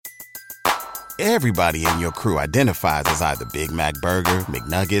Everybody in your crew identifies as either Big Mac Burger,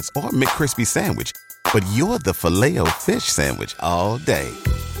 McNuggets, or McCrispy Sandwich. But you're the Filet-O-Fish Sandwich all day.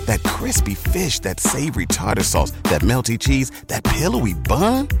 That crispy fish, that savory tartar sauce, that melty cheese, that pillowy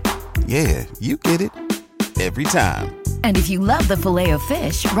bun. Yeah, you get it. Every time. And if you love the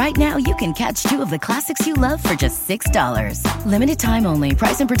Filet-O-Fish, right now you can catch two of the classics you love for just $6. Limited time only.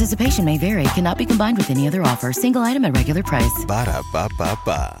 Price and participation may vary. Cannot be combined with any other offer. Single item at regular price.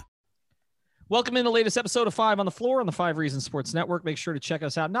 Ba-da-ba-ba-ba. Welcome in the latest episode of 5 on the Floor on the 5 Reasons Sports Network. Make sure to check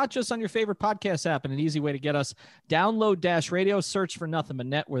us out, not just on your favorite podcast app, and an easy way to get us. Download Dash Radio, search for Nothing But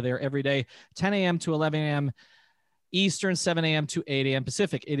Net. We're there every day, 10 a.m. to 11 a.m. Eastern, 7 a.m. to 8 a.m.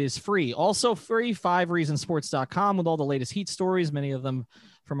 Pacific. It is free. Also free, 5reasonsports.com with all the latest Heat stories, many of them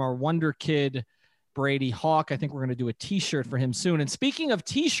from our wonder kid, Brady Hawk. I think we're going to do a T-shirt for him soon. And speaking of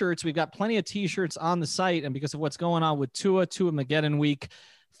T-shirts, we've got plenty of T-shirts on the site, and because of what's going on with Tua Mageddon week,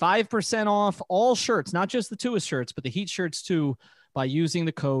 5% off all shirts, not just the Tua shirts, but the Heat shirts too, by using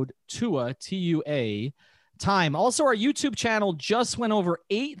the code TUA, T-U-A, time. Also, our YouTube channel just went over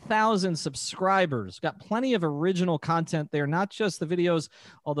 8,000 subscribers. Got plenty of original content there, not just the videos,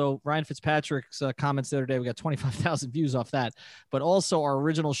 although Ryan Fitzpatrick's comments the other day, we got 25,000 views off that, but also our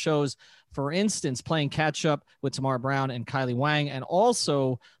original shows. For instance, playing catch up with Tamara Brown and Kylie Wang, and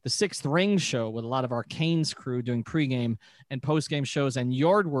also the Sixth Ring show with a lot of our Canes crew doing pregame and postgame shows, and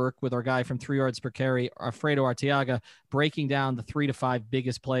yard work with our guy from 3 yards per carry, Alfredo Arteaga, breaking down the 3 to 5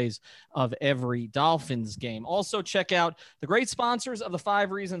 biggest plays of every Dolphins game. Also, check out the great sponsors of the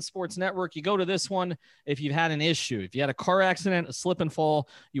 5 Reasons Sports Network. You go to this one if you've had an issue, if you had a car accident, a slip and fall,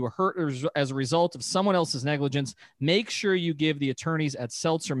 you were hurt as a result of someone else's negligence. Make sure you give the attorneys at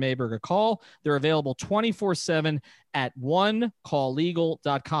Seltzer Mayberg a call. They're available 24/7 at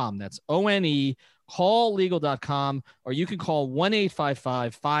onecalllegal.com. That's O-N-E, calllegal.com, or you can call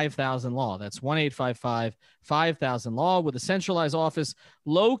 1-855-5000-LAW. That's 1-855-5000-LAW with a centralized office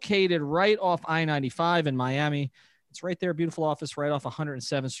located right off I-95 in Miami. It's right there, beautiful office right off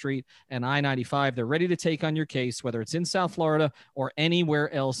 107th Street and I-95. They're ready to take on your case, whether it's in South Florida or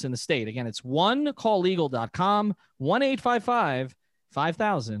anywhere else in the state. Again, it's onecalllegal.com,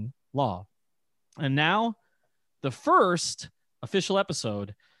 1-855-5000-LAW. And now, the first official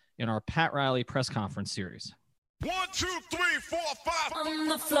episode in our Pat Riley press conference series. 1, 2, 3, 4, 5 On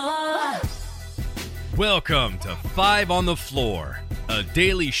the floor. Welcome to 5 on the Floor, a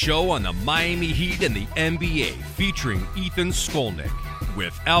daily show on the Miami Heat and the NBA featuring Ethan Skolnick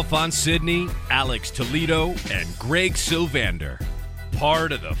with Alphonse Sidney, Alex Toledo, and Greg Sylvander,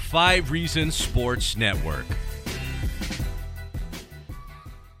 part of the 5 Reasons Sports Network.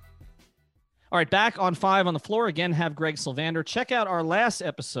 All right, back on 5 on the Floor. Again, have Greg Sylvander. Check out our last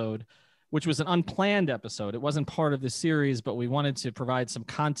episode, which was an unplanned episode. It wasn't part of the series, but we wanted to provide some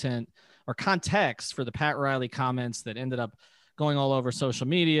content or context for the Pat Riley comments that ended up going all over social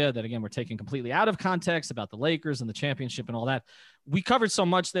media that, again, we're taking completely out of context about the Lakers and the championship and all that. We covered so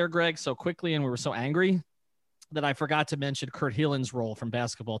much there, Greg, so quickly, and we were so angry that I forgot to mention Kurt Heelan's role from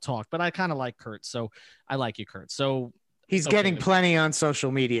Basketball Talk. But I kind of like Kurt, so I like you, Kurt. So he's getting plenty on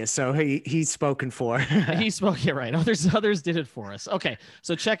social media, so he's spoken for. He spoke, yeah, right. Others did it for us. Okay,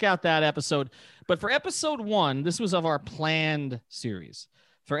 so check out that episode. But for episode 1, this was of our planned series.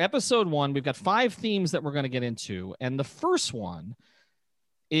 For episode 1, we've got 5 themes that we're going to get into, and the first one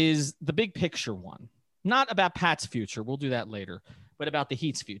is the big picture one. Not about Pat's future, we'll do that later, but about the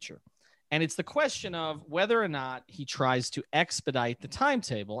Heat's future. And it's the question of whether or not he tries to expedite the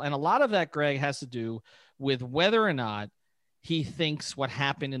timetable. And a lot of that, Greg, has to do with whether or not he thinks what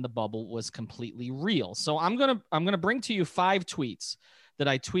happened in the bubble was completely real. So I'm gonna bring to you 5 tweets that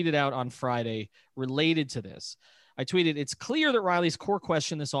I tweeted out on Friday related to this. I tweeted, it's clear that Riley's core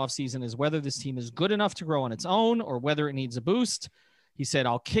question this offseason is whether this team is good enough to grow on its own or whether it needs a boost. He said,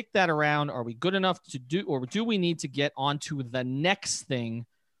 I'll kick that around. Are we good enough to do, or do we need to get onto the next thing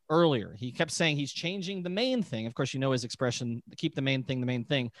earlier? He kept saying he's changing the main thing. Of course, you know his expression, keep the main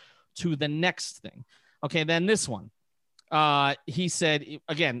thing, to the next thing. Okay, then this one. He said,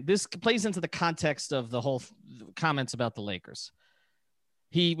 again, this plays into the context of the whole comments about the Lakers.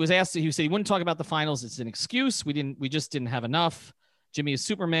 He was asked, he said he wouldn't talk about the finals. It's an excuse. We just didn't have enough. Jimmy is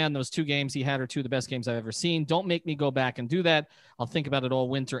Superman. Those 2 games he had are 2 of the best games I've ever seen. Don't make me go back and do that. I'll think about it all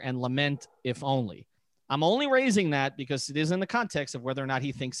winter and lament if only. I'm only raising that because it is in the context of whether or not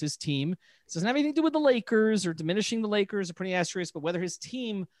he thinks his team, this doesn't have anything to do with the Lakers or diminishing the Lakers or pretty asterisk, but whether his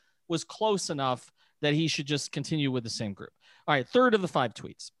team was close enough that he should just continue with the same group. All right, third of the 5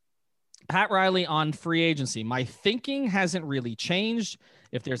 tweets. Pat Riley on free agency. My thinking hasn't really changed.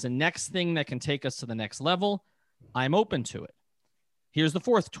 If there's a next thing that can take us to the next level, I'm open to it. Here's the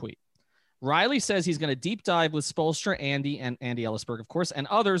 4th tweet. Riley says he's going to deep dive with Spoelstra, Andy, and Andy Ellisberg, of course, and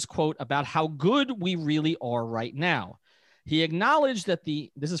others, quote, about how good we really are right now. He acknowledged that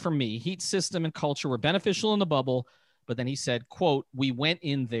this is from me, Heat system and culture were beneficial in the bubble, but then he said, quote, we went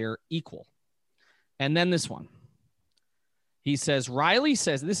in there equal. And then this one. He says, Riley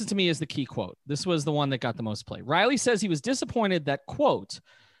says, this is to me is the key quote. This was the one that got the most play. Riley says he was disappointed that, quote,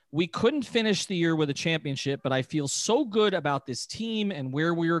 we couldn't finish the year with a championship, but I feel so good about this team and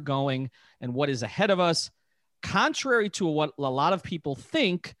where we are going and what is ahead of us. Contrary to what a lot of people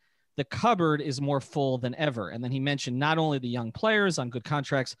think, the cupboard is more full than ever. And then he mentioned not only the young players on good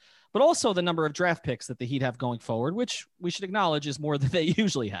contracts, but also the number of draft picks that the Heat have going forward, which we should acknowledge is more than they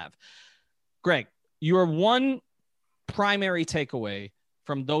usually have. Greg, your one primary takeaway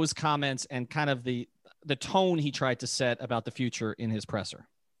from those comments and kind of the tone he tried to set about the future in his presser.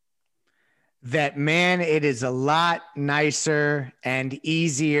 That, man, it is a lot nicer and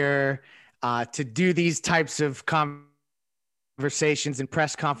easier to do these types of conversations and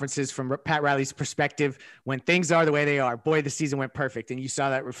press conferences from Pat Riley's perspective when things are the way they are. Boy, the season went perfect, and you saw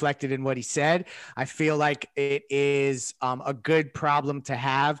that reflected in what he said. I feel like it is a good problem to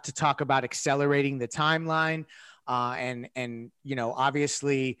have, to talk about accelerating the timeline. And, you know,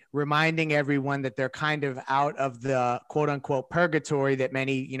 obviously reminding everyone that they're kind of out of the quote unquote purgatory that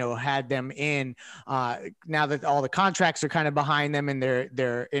many, you know, had them in, now that all the contracts are kind of behind them and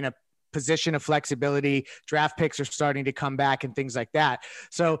they're in a position of flexibility, draft picks are starting to come back and things like that.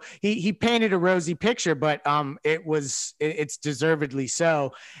 So he painted a rosy picture, but it's deservedly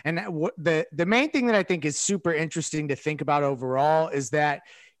so. And the main thing that I think is super interesting to think about overall is that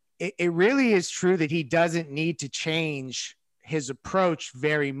it really is true that he doesn't need to change his approach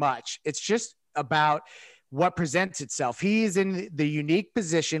very much. It's just about what presents itself. He is in the unique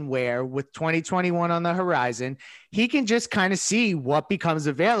position where, with 2021 on the horizon, he can just kind of see what becomes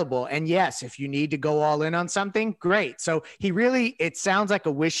available. And yes, if you need to go all in on something, great. So it sounds like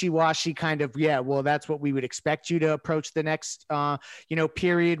a wishy-washy kind of, yeah, well, that's what we would expect you to approach the next,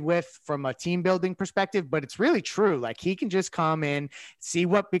 period with from a team building perspective. But it's really true. Like, he can just come in, see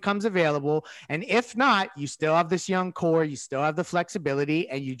what becomes available. And if not, you still have this young core, you still have the flexibility,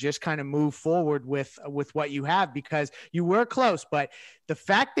 and you just kind of move forward with what you have, because you were close. But the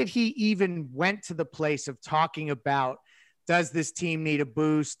fact that he even went to the place of talking about, does this team need a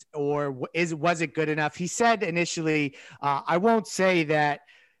boost, or was it good enough? He said initially, I won't say that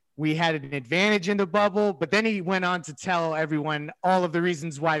we had an advantage in the bubble, but then he went on to tell everyone all of the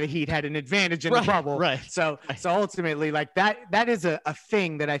reasons why the Heat had an advantage in the bubble. Right. So ultimately, like, that is a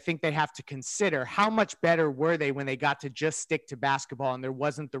thing that I think they have to consider. How much better were they when they got to just stick to basketball and there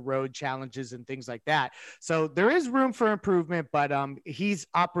wasn't the road challenges and things like that? So there is room for improvement, but he's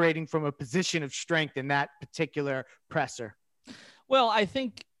operating from a position of strength in that particular presser. Well, I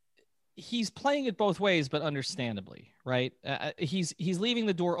think he's playing it both ways, but understandably, right? He's leaving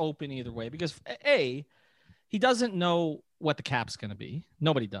the door open either way, because he doesn't know what the cap's going to be.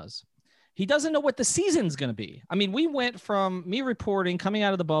 Nobody does. He doesn't know what the season's going to be. I mean, we went from me reporting, coming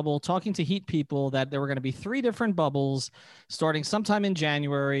out of the bubble, talking to Heat people, that there were going to be 3 different bubbles starting sometime in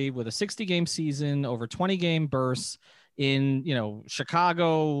January with a 60-game season over 20-game bursts in,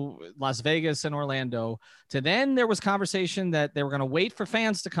 Chicago, Las Vegas, and Orlando. To then there was conversation that they were going to wait for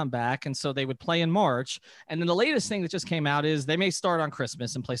fans to come back, and so they would play in March. And then the latest thing that just came out is they may start on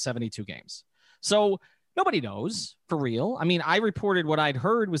Christmas and play 72 games. So nobody knows for real. I mean, I reported what I'd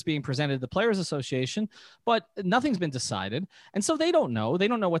heard was being presented to the Players Association, but nothing's been decided. And so they don't know. They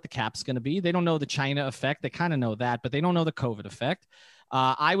don't know what the cap's going to be. They don't know the China effect. They kind of know that, but they don't know the COVID effect.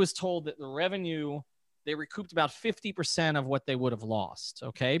 I was told that the revenue, they recouped about 50% of what they would have lost.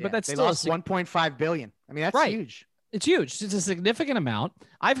 Okay. But that's still lost $1.5 billion. I mean, that's right. Huge. It's huge. It's a significant amount.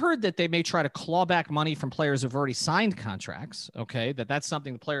 I've heard that they may try to claw back money from players who've already signed contracts. Okay. That's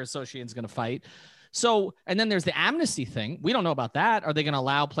something the Players Association is going to fight. So, and then there's the amnesty thing. We don't know about that. Are they going to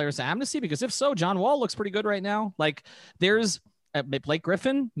allow players to amnesty? Because if so, John Wall looks pretty good right now. Like, there's Blake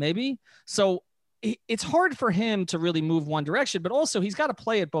Griffin, maybe. So it's hard for him to really move one direction, but also he's got to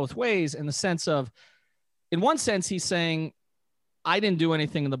play it both ways, in the sense of, in one sense, he's saying, I didn't do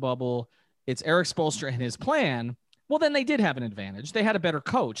anything in the bubble. It's Eric Spoelstra and his plan. Well, then they did have an advantage. They had a better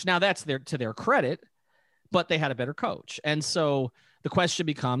coach. Now, that's to their credit, but they had a better coach. And so the question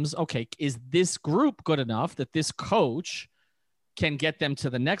becomes, okay, is this group good enough that this coach can get them to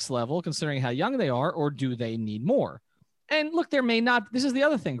the next level, considering how young they are, or do they need more? And look, there may not, this is the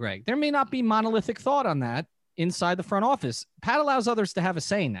other thing, Greg, there may not be monolithic thought on that inside the front office. Pat allows others to have a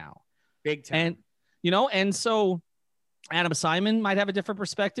say now. Big time. And so Adam Simon might have a different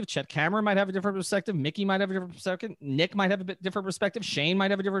perspective. Chet Cameron might have a different perspective. Mickey might have a different perspective. Nick might have a bit different perspective. Shane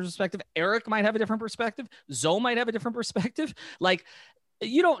might have a different perspective. Eric might have a different perspective. Zoe might have a different perspective. Like,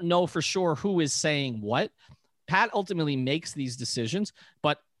 you don't know for sure who is saying what. Pat ultimately makes these decisions,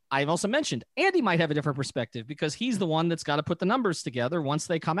 but I've also mentioned Andy might have a different perspective because he's the one that's got to put the numbers together once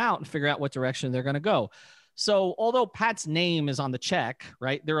they come out and figure out what direction they're going to go. So although Pat's name is on the check,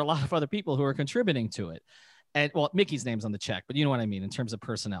 right, there are a lot of other people who are contributing to it. And well, Mickey's name's on the check, but you know what I mean in terms of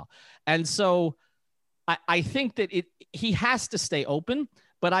personnel. And so I think that he has to stay open,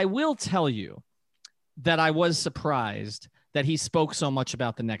 but I will tell you that I was surprised that he spoke so much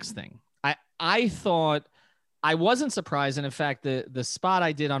about the next thing. I thought I wasn't surprised. And in fact, the spot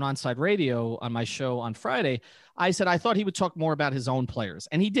I did on Onside Radio on my show on Friday, I said I thought he would talk more about his own players,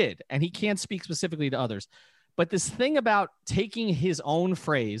 and he did. And he can't speak specifically to others. But this thing about taking his own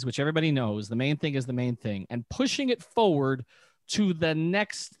phrase, which everybody knows, the main thing is the main thing, and pushing it forward to the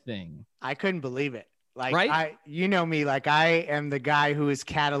next thing. I couldn't believe it. Like, right? You know me, like I am the guy who is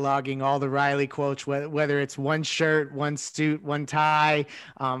cataloging all the Riley quotes, whether it's one shirt, one suit, one tie.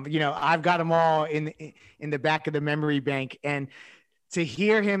 I've got them all in the back of the memory bank. And to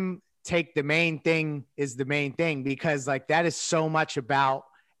hear him take the main thing is the main thing, because like that is so much about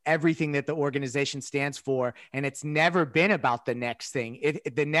everything that the organization stands for. And it's never been about the next thing.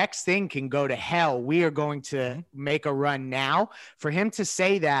 The next thing can go to hell. We are going to make a run now. For him to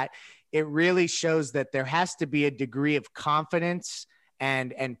say that, it really shows that there has to be a degree of confidence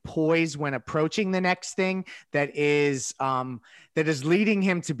and poise when approaching the next thing that is leading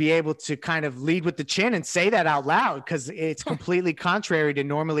him to be able to kind of lead with the chin and say that out loud, because it's completely contrary to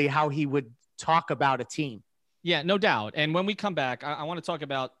normally how he would talk about a team. Yeah, no doubt. And when we come back, I want to talk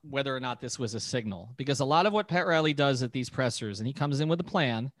about whether or not this was a signal, because a lot of what Pat Riley does at these pressers, and he comes in with a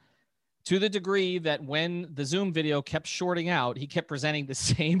plan, to the degree that when the Zoom video kept shorting out, he kept presenting the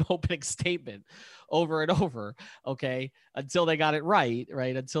same opening statement over and over, okay, until they got it right,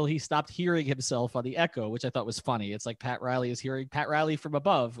 until he stopped hearing himself on the echo, which I thought was funny. It's like Pat Riley is hearing Pat Riley from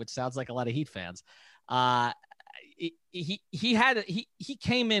above, which sounds like a lot of Heat fans. He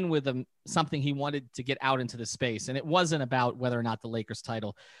came in with something he wanted to get out into the space, and it wasn't about whether or not the Lakers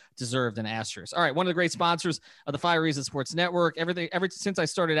title deserved an asterisk. All right, one of the great sponsors of the 5 Reasons Sports Network. Ever since I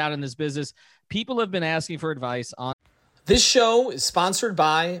started out in this business, people have been asking for advice on. This show is sponsored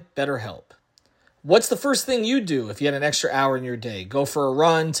by BetterHelp. What's the first thing you'd do if you had an extra hour in your day? Go for a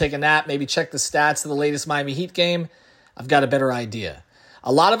run, take a nap, maybe check the stats of the latest Miami Heat game? I've got a better idea.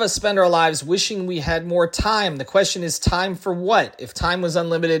 A lot of us spend our lives wishing we had more time. The question is, time for what? If time was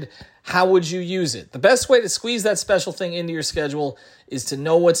unlimited, how would you use it? The best way to squeeze that special thing into your schedule is to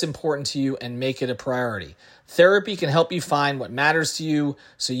know what's important to you and make it a priority. Therapy can help you find what matters to you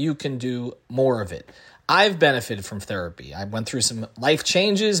so you can do more of it. I've benefited from therapy. I went through some life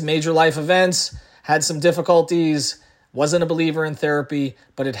changes, major life events, had some difficulties. Wasn't a believer in therapy,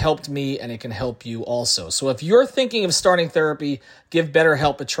 but it helped me and it can help you also. So if you're thinking of starting therapy, give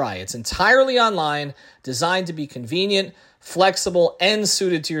BetterHelp a try. It's entirely online, designed to be convenient, flexible, and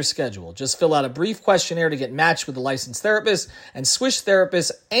suited to your schedule. Just fill out a brief questionnaire to get matched with a licensed therapist and switch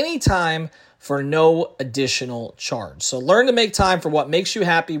therapists anytime for no additional charge. So learn to make time for what makes you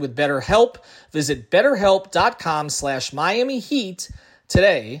happy with BetterHelp. Visit BetterHelp.com/Miami Heat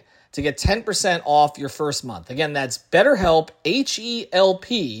today to get 10% off your first month. Again, that's BetterHelp,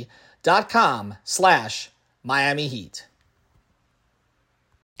 HELP.com/Miami Heat.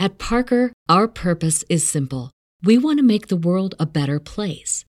 At Parker, our purpose is simple. We want to make the world a better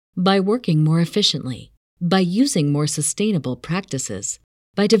place by working more efficiently, by using more sustainable practices,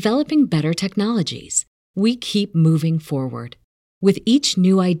 by developing better technologies. We keep moving forward. With each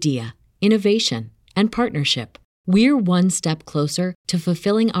new idea, innovation, and partnership, we're one step closer to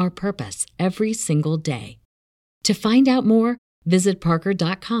fulfilling our purpose every single day. To find out more, visit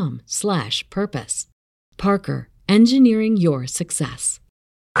parker.com/purpose. Parker, engineering your success.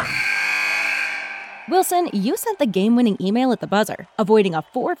 Wilson, you sent the game-winning email at the buzzer, avoiding a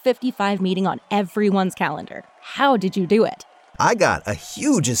 4:55 meeting on everyone's calendar. How did you do it? I got a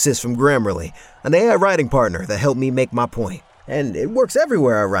huge assist from Grammarly, an AI writing partner that helped me make my point. And it works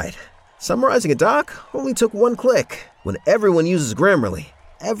everywhere I write. Summarizing a doc only took one click. When everyone uses Grammarly,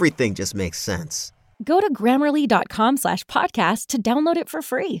 everything just makes sense. Go to Grammarly.com/podcast to download it for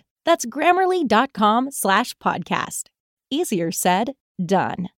free. That's Grammarly.com/podcast. Easier said,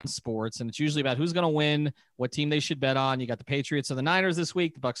 done. Sports, and it's usually about who's going to win, what team they should bet on. You got the Patriots or the Niners this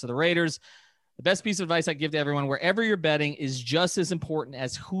week, the Bucs or the Raiders. The best piece of advice I give to everyone, wherever you're betting, is just as important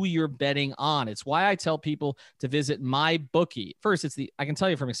as who you're betting on. It's why I tell people to visit MyBookie. First, I can tell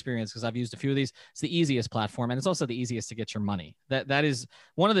you from experience, because I've used a few of these, it's the easiest platform, and it's also the easiest to get your money. That is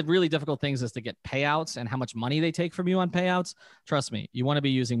one of the really difficult things, is to get payouts and how much money they take from you on payouts. Trust me, you want to be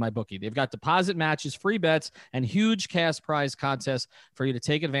using MyBookie. They've got deposit matches, free bets, and huge cash prize contests for you to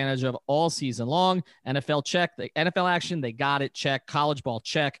take advantage of all season long. NFL check, the NFL action, they got it, check. College ball,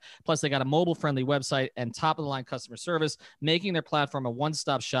 check. Plus, they got a mobile-friendly website and top-of-the-line customer service, making their platform a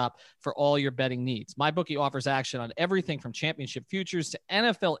one-stop shop for all your betting needs. MyBookie offers action on everything from championship futures to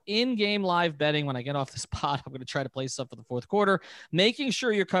NFL in-game live betting. When I get off this pod, I'm going to try to play stuff for the fourth quarter, making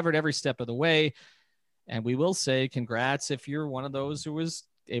sure you're covered every step of the way. And we will say congrats if you're one of those who was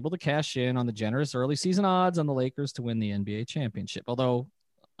able to cash in on the generous early season odds on the Lakers to win the NBA championship. Although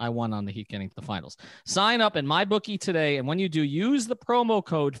I won on the Heat getting to the finals. Sign up in MyBookie today, and when you do, use the promo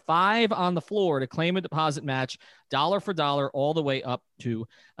code 5 on the floor to claim a deposit match, dollar for dollar, all the way up to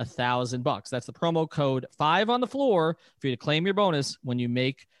 $1,000. That's the promo code 5 on the floor for you to claim your bonus when you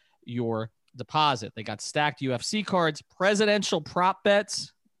make your deposit. They got stacked UFC cards, presidential prop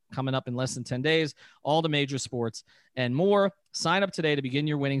bets coming up in less than 10 days, all the major sports, and more. Sign up today to begin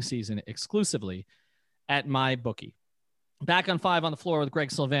your winning season exclusively at MyBookie. Back on 5 on the floor with Greg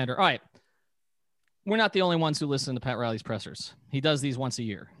Sylvander. All right. We're not the only ones who listen to Pat Riley's pressers. He does these once a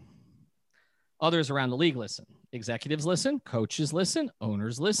year. Others around the league listen. Executives listen. Coaches listen.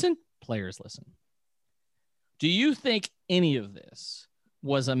 Owners listen. Players listen. Do you think any of this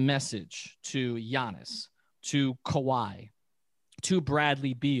was a message to Giannis, to Kawhi, to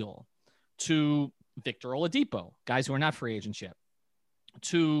Bradley Beal, to Victor Oladipo, guys who are not free agents yet,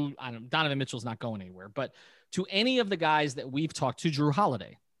 to Donovan Mitchell's not going anywhere, but to any of the guys that we've talked to, Drew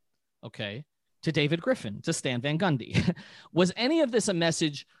Holiday, okay, to David Griffin, to Stan Van Gundy, was any of this a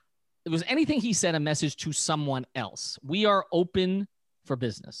message? Was anything he said a message to someone else? We are open for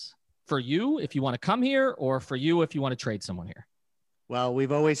business for you if you want to come here, or for you if you want to trade someone here. Well,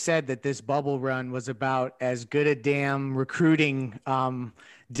 we've always said that this bubble run was about as good a damn recruiting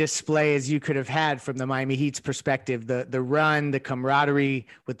display as you could have had from the Miami Heat's perspective. The run, the camaraderie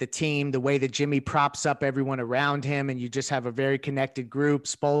with the team, the way that Jimmy props up everyone around him, and you just have a very connected group.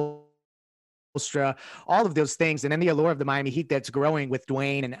 Spoelstra, all of those things. And then the allure of the Miami Heat that's growing with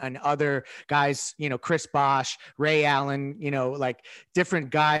Dwayne and other guys, Chris Bosh, Ray Allen, like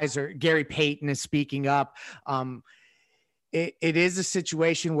different guys, or Gary Payton is speaking up. It is a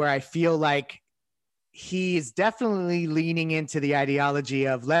situation where I feel like he is definitely leaning into the ideology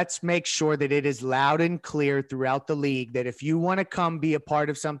of let's make sure that it is loud and clear throughout the league that if you want to come be a part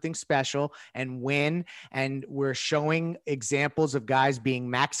of something special and win, and we're showing examples of guys being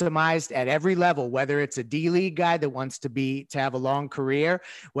maximized at every level, whether it's a D-League guy that wants to have a long career,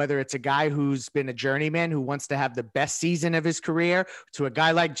 whether it's a guy who's been a journeyman who wants to have the best season of his career, to a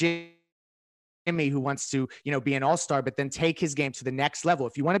guy like Jimmy who wants to, be an all-star, but then take his game to the next level.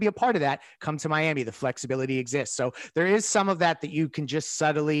 If you want to be a part of that, come to Miami. The flexibility exists. So there is some of that you can just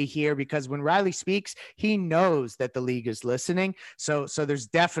subtly hear, because when Riley speaks, he knows that the league is listening. So there's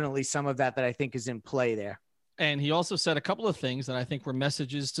definitely some of that I think is in play there. And he also said a couple of things that I think were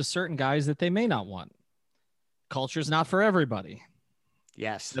messages to certain guys that they may not want. Culture's not for everybody.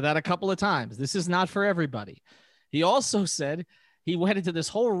 Yes. Said that a couple of times. This is not for everybody. He also said, he went into this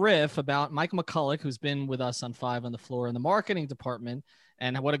whole riff about Mike McCulloch, who's been with us on 5 on the floor in the marketing department,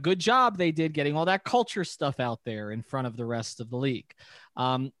 and what a good job they did getting all that culture stuff out there in front of the rest of the league.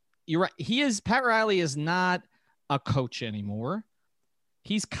 You're right. Pat Riley is not a coach anymore.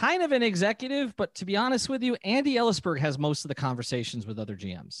 He's kind of an executive, but to be honest with you, Andy Ellisberg has most of the conversations with other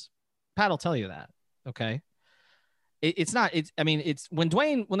GMs. Pat will tell you that. Okay. It's when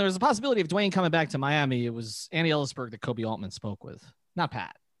there was a possibility of Dwayne coming back to Miami, it was Andy Ellisberg that Kobe Altman spoke with, not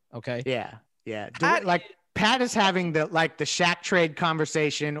Pat. Okay. Yeah. Pat is having the Shaq trade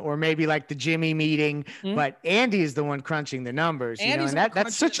conversation, or maybe like the Jimmy meeting, but Andy is the one crunching the numbers, and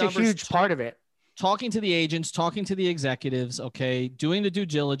that's such a huge part of it. Talking to the agents, talking to the executives, okay, doing the due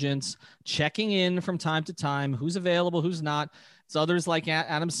diligence, checking in from time to time, who's available, who's not. It's others like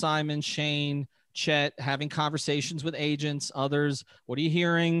Adam Simon, Shane, Chet, having conversations with agents, others. What are you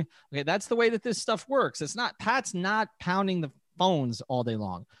hearing? Okay, that's the way that this stuff works. Pat's not pounding the phones all day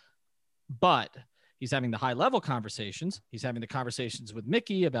long, but he's having the high level conversations. He's having the conversations with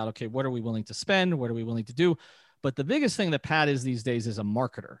Mickey about, okay, what are we willing to spend? What are we willing to do? But the biggest thing that Pat is these days is a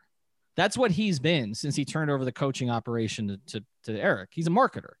marketer. That's what he's been since he turned over the coaching operation to Eric. He's a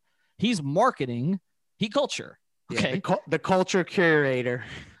marketer. He's marketing culture. Okay. Yeah, the culture curator.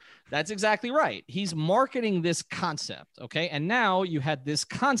 That's exactly right. He's marketing this concept. Okay. And now you had this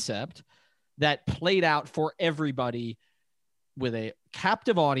concept that played out for everybody with a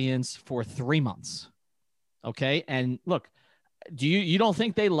captive audience for 3 months. Okay. And look, you don't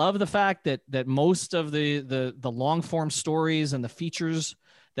think they love the fact that most of the long form stories and the features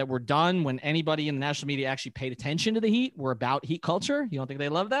that were done when anybody in the national media actually paid attention to the Heat were about Heat culture? You don't think they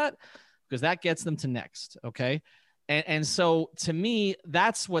love that? Because that gets them to next. Okay. And so to me,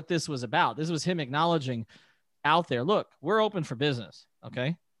 that's what this was about. This was him acknowledging out there, look, we're open for business.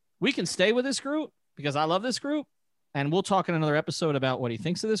 Okay. We can stay with this group because I love this group. And we'll talk in another episode about what he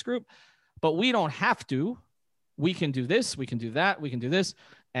thinks of this group, but we don't have to. We can do this. We can do that. We can do this.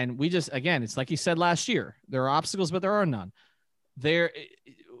 And we just, again, it's like he said last year, there are obstacles, but there are none.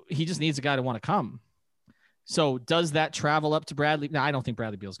 He just needs a guy to want to come. So does that travel up to Bradley? No, I don't think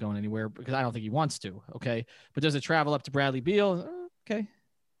Bradley Beal's going anywhere because I don't think he wants to. Okay. But does it travel up to Bradley Beal? Okay.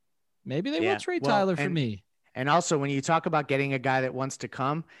 Maybe they will trade Tyler for me. And also, when you talk about getting a guy that wants to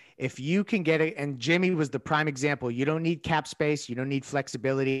come, if you can get it, and Jimmy was the prime example, you don't need cap space. You don't need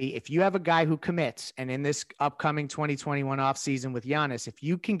flexibility. If you have a guy who commits, and in this upcoming 2021 offseason with Giannis, if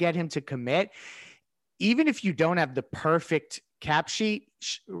you can get him to commit, even if you don't have the perfect cap sheet,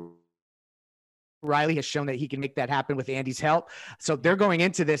 Riley has shown that he can make that happen with Andy's help. So they're going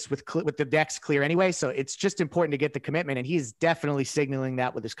into this with the decks clear anyway. So it's just important to get the commitment. And he's definitely signaling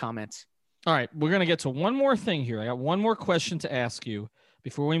that with his comments. All right. We're going to get to one more thing here. I got one more question to ask you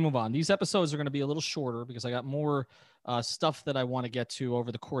before we move on. These episodes are going to be a little shorter because I got more stuff that I want to get to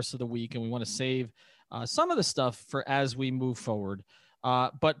over the course of the week. And we want to save some of the stuff for as we move forward.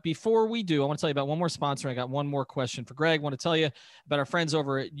 But before we do, I want to tell you about one more sponsor. I got one more question for Greg. I want to tell you about our friends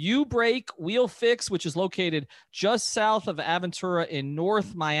over at U-Brake Wheel Fix, which is located just south of Aventura in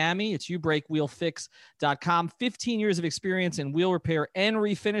North Miami. It's ubrakewheelfix.com. 15 years of experience in wheel repair and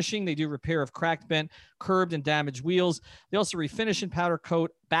refinishing. They do repair of cracked, bent, curbed, and damaged wheels. They also refinish and powder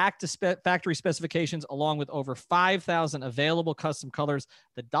coat back to factory specifications, along with over 5,000 available custom colors,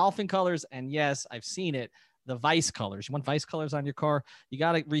 the dolphin colors, and yes, I've seen it, the Vice colors. You want Vice colors on your car? You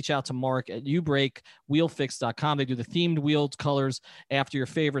got to reach out to Mark at ubrakewheelfix.com. They do the themed wheeled colors after your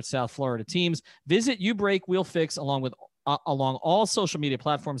favorite South Florida teams. Visit U-Brake Wheel Fix along all social media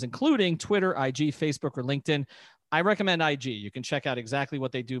platforms, including Twitter, IG, Facebook, or LinkedIn. I recommend IG. You can check out exactly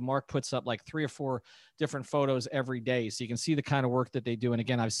what they do. Mark puts up like 3 or 4 different photos every day, so you can see the kind of work that they do. And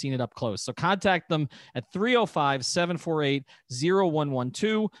again, I've seen it up close. So contact them at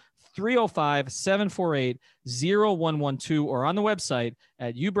 305-748-0112. 305-748-0112 or on the website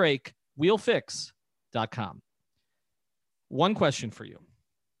at ubrakewheelfix.com. One question for you.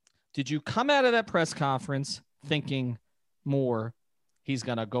 Did you come out of that press conference thinking more he's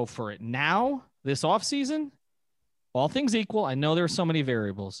going to go for it now, this offseason? All things equal, I know there are so many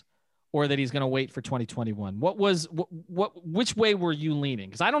variables, or that he's going to wait for 2021. Which way were you leaning?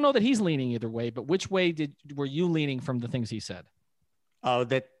 Because I don't know that he's leaning either way, but which way were you leaning from the things he said? Oh,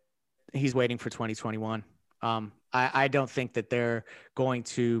 that he's waiting for 2021. I don't think that they're going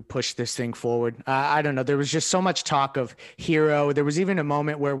to push this thing forward. I don't know. There was just so much talk of hero. There was even a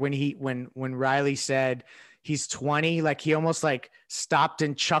moment where when Riley said he's 20, like he almost like stopped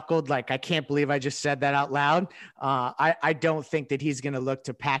and chuckled. Like, I can't believe I just said that out loud. I don't think that he's going to look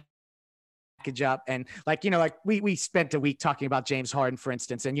to package up. And like, like we spent a week talking about James Harden, for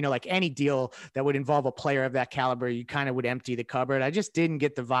instance, and, like any deal that would involve a player of that caliber, you kind of would empty the cupboard. I just didn't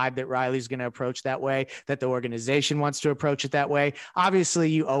get the vibe that Riley's going to approach that way, that the organization wants to approach it that way. Obviously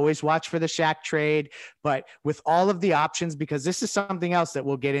you always watch for the Shaq trade, but with all of the options, because this is something else that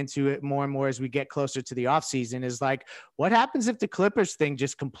we'll get into it more and more as we get closer to the offseason, is like, what happens if the Clippers thing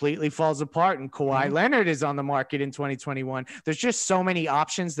just completely falls apart and Kawhi Leonard is on the market in 2021? There's just so many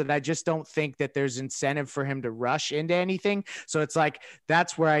options that I just don't think that there's incentive for him to rush into anything. So it's like,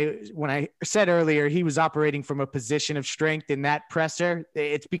 that's where when I said earlier, he was operating from a position of strength in that presser.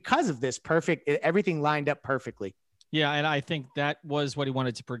 It's because of this everything lined up perfectly. Yeah. And I think that was what he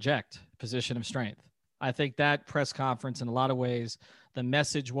wanted to project, position of strength. I think that press conference, in a lot of ways, the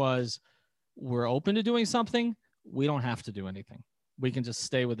message was, we're open to doing something. We don't have to do anything. We can just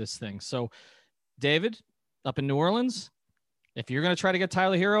stay with this thing. So David, up in New Orleans, if you're going to try to get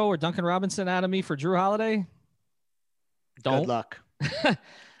Tyler Hero or Duncan Robinson out of me for Drew Holiday, don't. Good luck.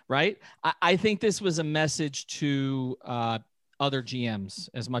 Right? I think this was a message to other GMs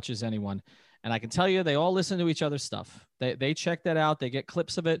as much as anyone. And I can tell you, they all listen to each other's stuff. They check that out. They get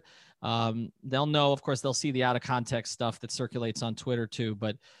clips of it. They'll know, of course, they'll see the out of context stuff that circulates on Twitter too.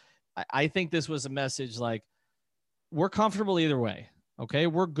 But I think this was a message like, we're comfortable either way. Okay.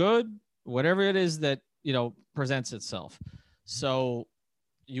 We're good. Whatever it is that, presents itself. So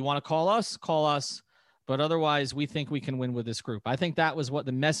you want to call us, But otherwise, we think we can win with this group. I think that was what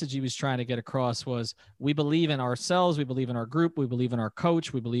the message he was trying to get across was we believe in ourselves. We believe in our group. We believe in our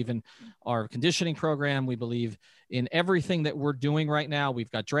coach. We believe in our conditioning program. We believe in everything that we're doing right now.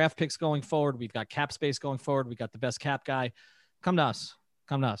 We've got draft picks going forward. We've got cap space going forward. We've got the best cap guy. Come to us.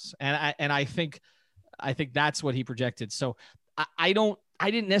 Come to us. And I think that's what he projected. So I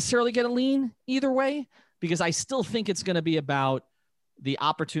didn't necessarily get a lean either way, because I still think it's going to be about the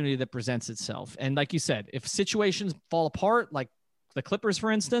opportunity that presents itself. And like you said, if situations fall apart, like the Clippers, for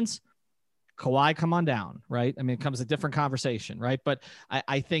instance, Kawhi, come on down, right? I mean, it comes a different conversation, right? But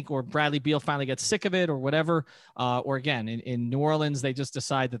I think, or Bradley Beal finally gets sick of it or whatever, or again, in New Orleans, they just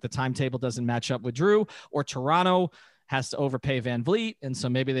decide that the timetable doesn't match up with Drew, or Toronto has to overpay Van Vliet, and so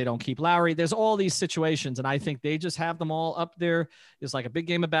maybe they don't keep Lowry. There's all these situations, and I think they just have them all up there. It's like a big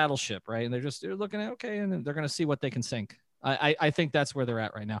game of Battleship, right? And they're looking at, okay, and they're going to see what they can sink. I think that's where they're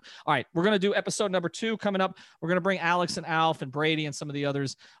at right now. All right, we're going to do episode number 2 coming up. We're going to bring Alex and Alf and Brady and some of the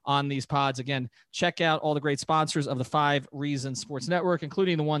others on these pods. Again, check out all the great sponsors of the 5 Reasons Sports Network,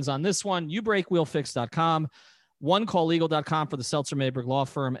 including the ones on this one, YouBreakWe'llFix.com, OneCallLegal.com for the Seltzer-Mayberg Law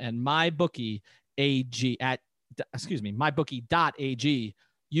Firm, and MyBookie.ag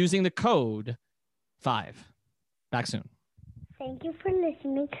using the code 5. Back soon. Thank you for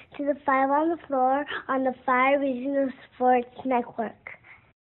listening to the 5 on the Floor on the 5 Reasons Sports Network.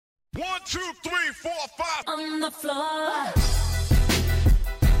 1, 2, 3, 4, 5 On the floor.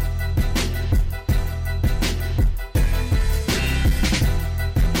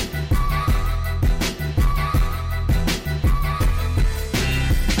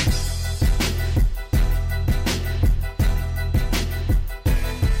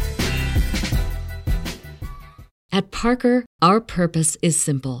 At Parker, our purpose is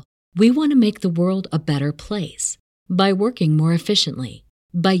simple. We want to make the world a better place by working more efficiently,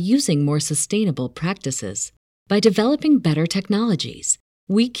 by using more sustainable practices, by developing better technologies.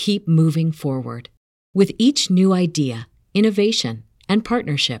 We keep moving forward. With each new idea, innovation, and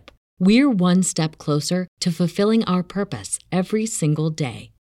partnership, we're one step closer to fulfilling our purpose every single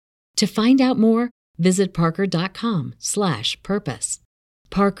day. To find out more, visit parker.com/purpose.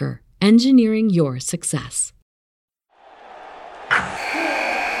 Parker, engineering your success.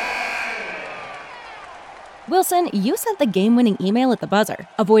 Wilson, you sent the game-winning email at the buzzer,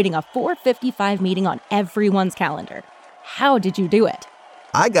 avoiding a 4:55 meeting on everyone's calendar. How did you do it?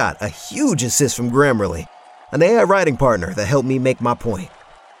 I got a huge assist from Grammarly, an AI writing partner that helped me make my point.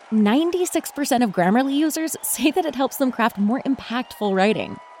 96% of Grammarly users say that it helps them craft more impactful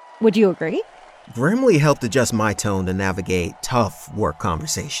writing. Would you agree? Grammarly helped adjust my tone to navigate tough work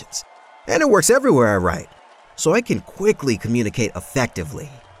conversations. And it works everywhere I write, so I can quickly communicate effectively.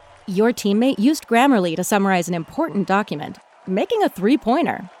 Your teammate used Grammarly to summarize an important document, making a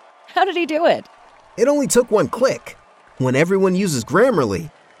 3-pointer. How did he do it? It only took one click. When everyone uses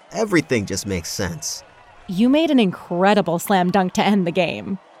Grammarly, everything just makes sense. You made an incredible slam dunk to end the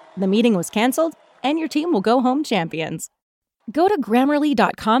game. The meeting was canceled, and your team will go home champions. Go to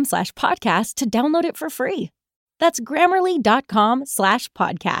Grammarly.com/podcast to download it for free. That's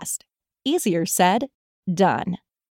Grammarly.com/podcast. Easier said, done.